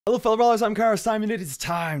Hello fellow brawlers, I'm KairosTime, and it is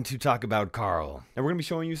time to talk about Carl. Now we're going to be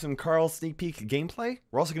showing you some Carl sneak peek gameplay.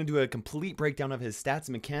 We're also going to do a complete breakdown of his stats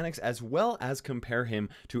and mechanics, as well as compare him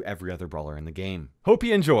to every other brawler in the game. Hope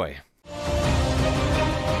you enjoy.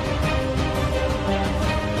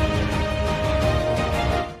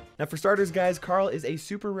 Now for starters guys, Carl is a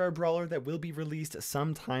super rare brawler that will be released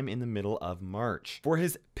sometime in the middle of March. For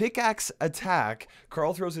his pickaxe attack,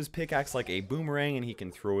 Carl throws his pickaxe like a boomerang and he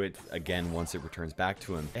can throw it again once it returns back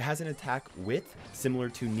to him. It has an attack width similar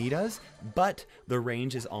to Nita's, but the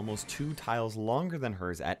range is almost 2 tiles longer than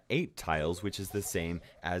hers at 8 tiles, which is the same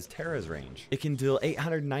as Terra's range. It can deal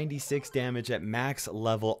 896 damage at max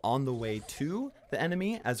level on the way to the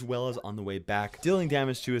enemy as well as on the way back, dealing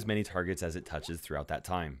damage to as many targets as it touches throughout that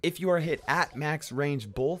time. If you are hit at max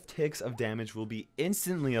range, both ticks of damage will be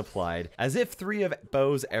instantly applied, as if 3 of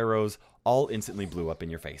Bo's arrows all instantly blew up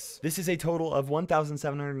in your face. This is a total of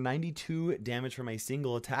 1,792 damage from a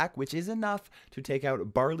single attack, which is enough to take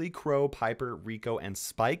out Barley, Crow, Piper, Rico, and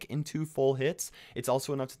Spike in 2 full hits. It's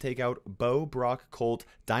also enough to take out Bo, Brock, Colt,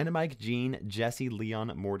 Dynamite, Jean, Jesse,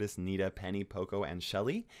 Leon, Mortis, Nita, Penny, Poco, and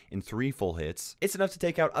Shelly in 3 full hits. It's enough to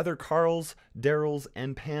take out other Carls, Daryls,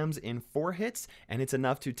 and Pams in 4 hits, and it's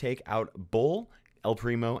enough to take out Bull, El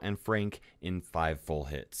Primo, and Frank in 5 full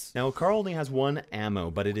hits. Now, Carl only has 1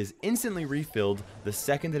 ammo, but it is instantly refilled the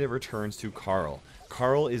second that it returns to Carl.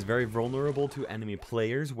 Carl is very vulnerable to enemy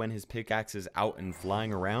players when his pickaxe is out and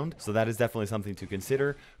flying around, so that is definitely something to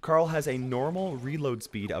consider. Carl has a normal reload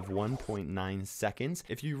speed of 1.9 seconds.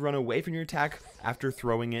 If you run away from your attack after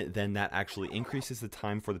throwing it, then that actually increases the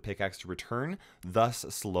time for the pickaxe to return, thus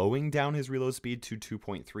slowing down his reload speed to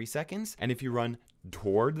 2.3 seconds. And if you run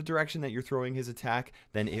toward the direction that you're throwing his attack,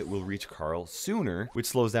 then it will reach Carl sooner, which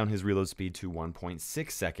slows down his reload speed to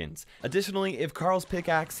 1.6 seconds. Additionally, if Carl's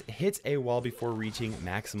pickaxe hits a wall before reaching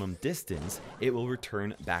maximum distance, it will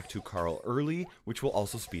return back to Carl early, which will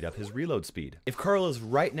also speed up his reload speed. If Carl is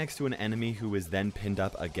right next to an enemy who is then pinned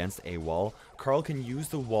up against a wall, Carl can use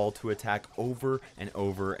the wall to attack over and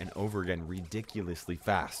over and over again ridiculously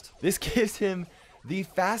fast. This gives him the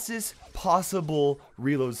fastest possible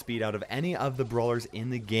reload speed out of any of the brawlers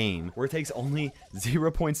in the game, where it takes only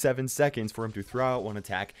 0.7 seconds for him to throw out one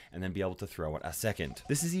attack and then be able to throw out a second.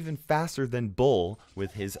 This is even faster than Bull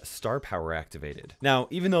with his star power activated. Now,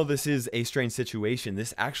 even though this is a strange situation,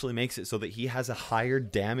 this actually makes it so that he has a higher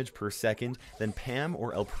damage per second than Pam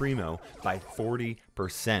or El Primo by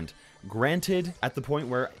 40%. Granted, at the point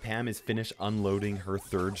where Pam is finished unloading her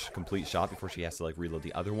 3rd complete shot before she has to reload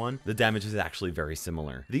the other one, the damage is actually very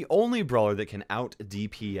similar. The only brawler that can out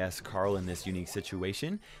DPS Carl in this unique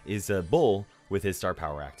situation is Bull with his star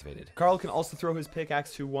power activated. Carl can also throw his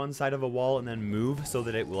pickaxe to one side of a wall and then move so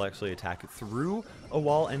that it will actually attack through a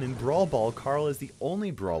wall, and in Brawl Ball, Carl is the only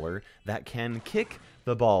brawler that can kick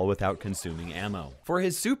the ball without consuming ammo. For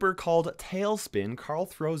his super called Tailspin, Carl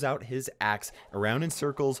throws out his axe around in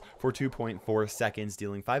circles for 2.4 seconds,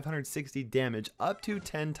 dealing 560 damage up to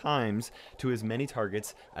 10 times to as many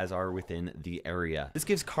targets as are within the area. This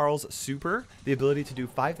gives Carl's super the ability to do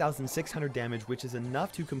 5,600 damage, which is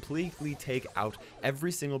enough to completely take out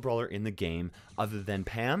every single brawler in the game other than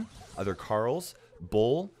Pam, other Carls,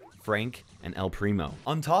 Bull, Frank, and El Primo.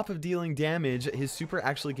 On top of dealing damage, his super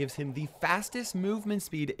actually gives him the fastest movement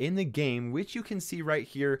speed in the game, which you can see right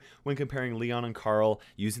here when comparing Leon and Carl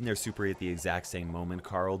using their super at the exact same moment.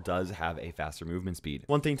 Carl does have a faster movement speed.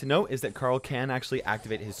 One thing to note is that Carl can actually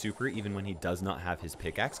activate his super even when he does not have his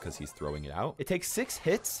pickaxe, because he's throwing it out. It takes 6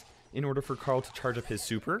 hits in order for Carl to charge up his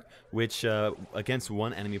super, which against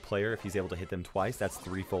one enemy player, if he's able to hit them twice, that's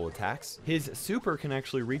 3 full attacks. His super can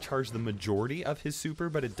actually recharge the majority of his super,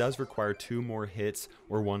 but it does require 2 more hits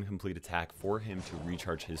or 1 complete attack for him to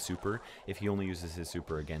recharge his super if he only uses his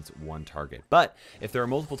super against 1 target. But if there are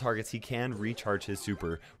multiple targets, he can recharge his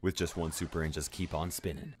super with just 1 super and just keep on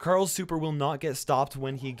spinning. Carl's super will not get stopped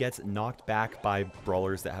when he gets knocked back by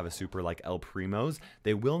brawlers that have a super like El Primo's.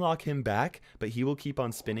 They will knock him back, but he will keep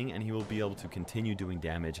on spinning and he will be able to continue doing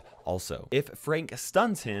damage also. If Frank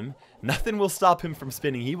stuns him, nothing will stop him from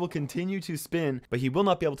spinning. He will continue to spin, but he will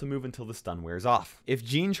not be able to move until the stun wears off. If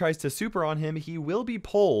Jean tries to super on him, he will be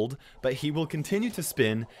pulled, but he will continue to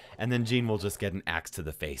spin, and then Jean will just get an axe to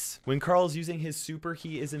the face. When Carl is using his super,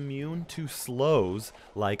 he is immune to slows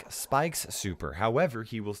like Spike's super. However,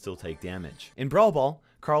 he will still take damage. In Brawl Ball,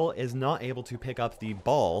 Carl is not able to pick up the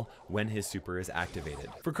ball when his super is activated.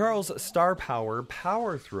 For Carl's star power,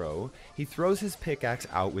 Power Throw, he throws his pickaxe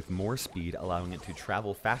out with more speed, allowing it to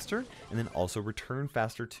travel faster and then also return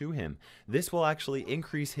faster to him. This will actually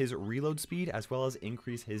increase his reload speed as well as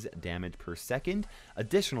increase his damage per second.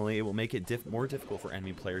 Additionally, it will make it more difficult for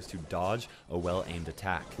enemy players to dodge a well-aimed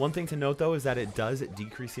attack. One thing to note though is that it does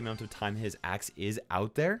decrease the amount of time his axe is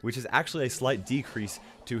out there, which is actually a slight decrease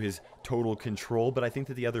to his total control, but I think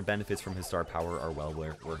that the other benefits from his star power are well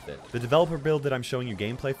worth it. The developer build that I'm showing you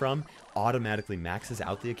gameplay from automatically maxes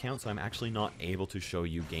out the account, so I'm actually not able to show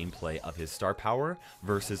you gameplay of his star power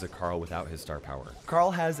versus a Carl without his star power.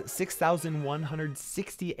 Carl has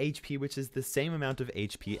 6,160 HP, which is the same amount of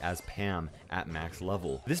HP as Pam at max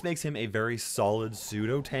level. This makes him a very solid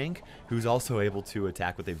pseudo tank who's also able to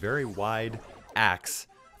attack with a very wide axe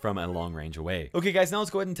from a long range away. Okay guys, now let's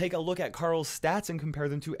go ahead and take a look at Carl's stats and compare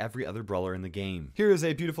them to every other brawler in the game. Here is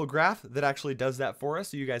a beautiful graph that actually does that for us,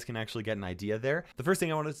 so you guys can actually get an idea there. The first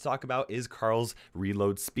thing I wanted to talk about is Carl's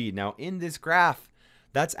reload speed. Now in this graph,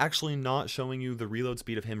 that's actually not showing you the reload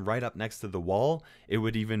speed of him right up next to the wall. It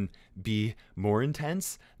would even be more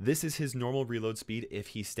intense. This is his normal reload speed if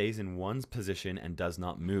he stays in one position and does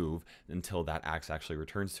not move until that axe actually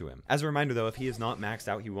returns to him. As a reminder though, if he is not maxed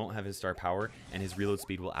out, he won't have his star power and his reload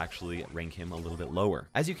speed will actually rank him a little bit lower.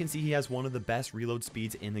 As you can see, he has one of the best reload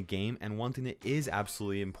speeds in the game, and one thing that is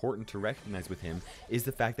absolutely important to recognize with him is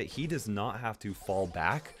the fact that he does not have to fall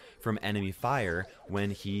back from enemy fire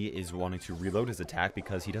when he is wanting to reload his attack,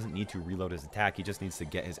 because he doesn't need to reload his attack, he just needs to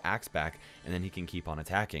get his axe back and then he can keep on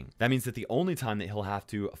attacking. That means that the only time that he'll have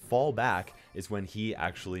to fall back is when he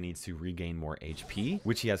actually needs to regain more HP,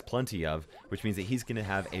 which he has plenty of, which means that he's going to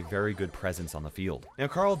have a very good presence on the field. Now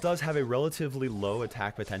Carl does have a relatively low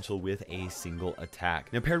attack potential with a single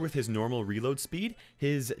attack. Now paired with his normal reload speed,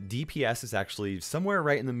 his DPS is actually somewhere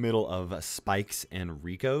right in the middle of Spike's and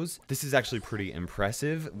Rico's. This is actually pretty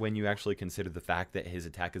impressive when you actually consider the fact that his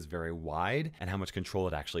attack is very wide and how much control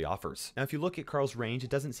it actually offers. Now if you look at Carl's range, it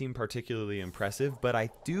doesn't seem particularly impressive, but I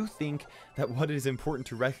do think that what is important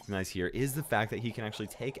to recognize here is the fact that he can actually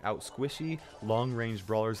take out squishy, long-range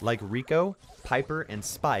brawlers like Rico, Piper, and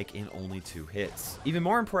Spike in only 2 hits. Even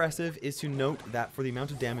more impressive is to note that for the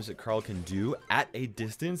amount of damage that Carl can do at a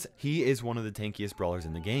distance, he is one of the tankiest brawlers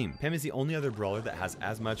in the game. Pam is the only other brawler that has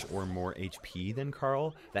as much or more HP than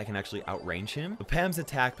Carl that can actually outrange him, but Pam's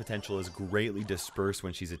attack potential is greatly dispersed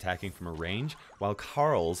when she's attacking from a range, while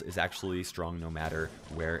Carl's is actually strong no matter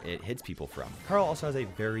where it hits people from. Carl also has a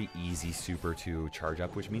very easy super to charge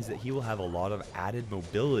up, which means that he will have a lot of added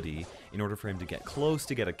mobility in order for him to get close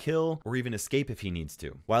to get a kill or even escape if he needs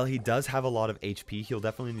to. While he does have a lot of HP, he'll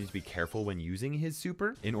definitely need to be careful when using his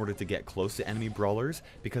super in order to get close to enemy brawlers,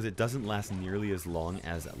 because it doesn't last nearly as long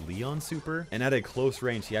as Leon's super, and at a close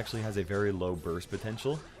range he actually has a very low burst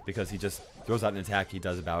potential, because he just throws out an attack, he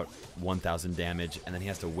does about 1,000 damage, and then he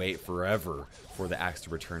has to wait forever for the axe to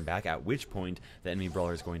return back, at which point the enemy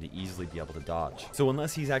brawler is going to easily be able to dodge. So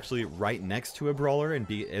unless he's actually right next to a brawler and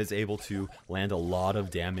is able to land a lot of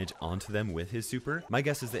damage onto them with his super, my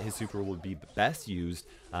guess is that his super will be best used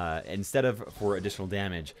instead of for additional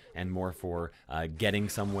damage and more for getting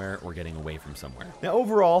somewhere or getting away from somewhere. Now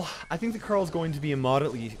overall, I think that Carl's going to be a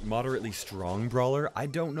moderately strong brawler. I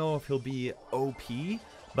don't know if he'll be OP,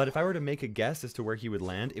 but if I were to make a guess as to where he would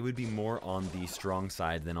land, it would be more on the strong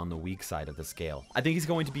side than on the weak side of the scale. I think he's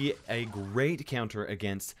going to be a great counter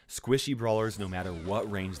against squishy brawlers no matter what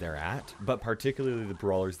range they're at, but particularly the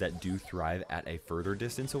brawlers that do thrive at a further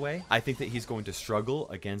distance away. I think that he's going to struggle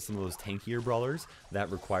against some of those tankier brawlers that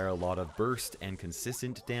require a lot of burst and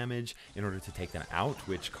consistent damage in order to take them out,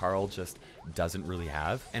 which Carl just doesn't really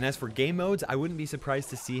have. And as for game modes, I wouldn't be surprised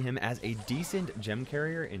to see him as a decent gem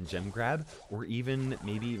carrier in gem grab, or even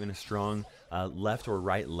maybe even a strong left or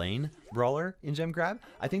right lane brawler in gem grab.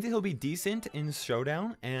 I think that he'll be decent in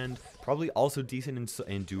showdown and probably also decent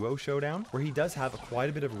in duo showdown, where he does have quite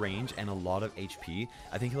a bit of range and a lot of HP.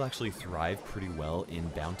 I think he'll actually thrive pretty well in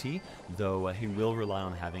bounty, though he will rely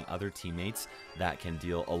on having other teammates that can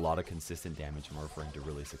deal a lot of consistent damage in order for him to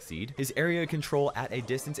really succeed. His area control at a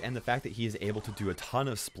distance and the fact that he is able to do a ton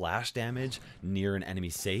of splash damage near an enemy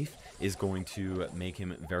safe is going to make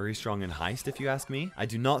him very strong in heist, if you ask me. I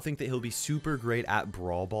do not think that he'll be super great at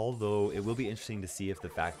Brawl Ball, though it will be interesting to see if the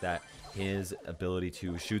fact that his ability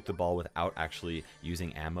to shoot the ball without actually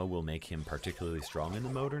using ammo will make him particularly strong in the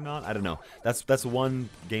mode or not. I don't know. That's one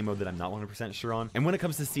game mode that I'm not 100% sure on. And when it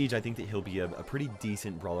comes to Siege, I think that he'll be a pretty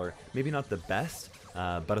decent brawler. Maybe not the best,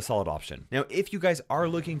 but a solid option. Now, if you guys are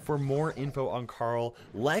looking for more info on Carl,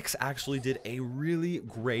 Lex actually did a really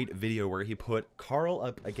great video where he put Carl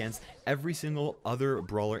up against every single other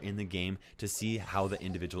brawler in the game to see how the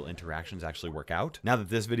individual interactions actually work out. Now that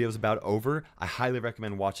this video is about over, I highly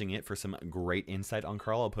recommend watching it for some great insight on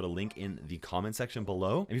Carl. I'll put a link in the comment section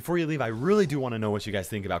below. And before you leave, I really do want to know what you guys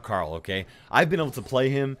think about Carl, okay? I've been able to play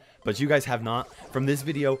him, but you guys have not. From this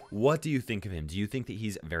video, what do you think of him? Do you think that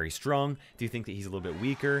he's very strong? Do you think that he's a little bit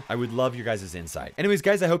weaker? I would love your guys' insight. Anyways,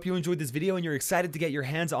 guys, I hope you enjoyed this video and you're excited to get your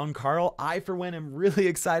hands on Carl. I, for one, am really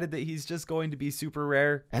excited that he's just going to be super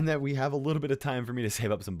rare and that we have a little bit of time for me to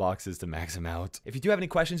save up some boxes to max him out. If you do have any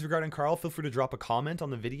questions regarding Carl, feel free to drop a comment on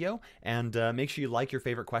the video and make sure you like your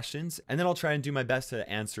favorite questions, and then I'll try and do my best to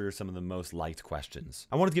answer some of the most liked questions.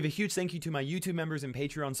 I wanted to give a huge thank you to my YouTube members and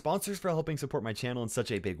Patreon sponsors for helping support my channel in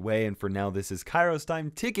such a big way, and for now, this is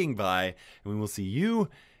KairosTime ticking by, and we will see you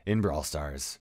in Brawl Stars.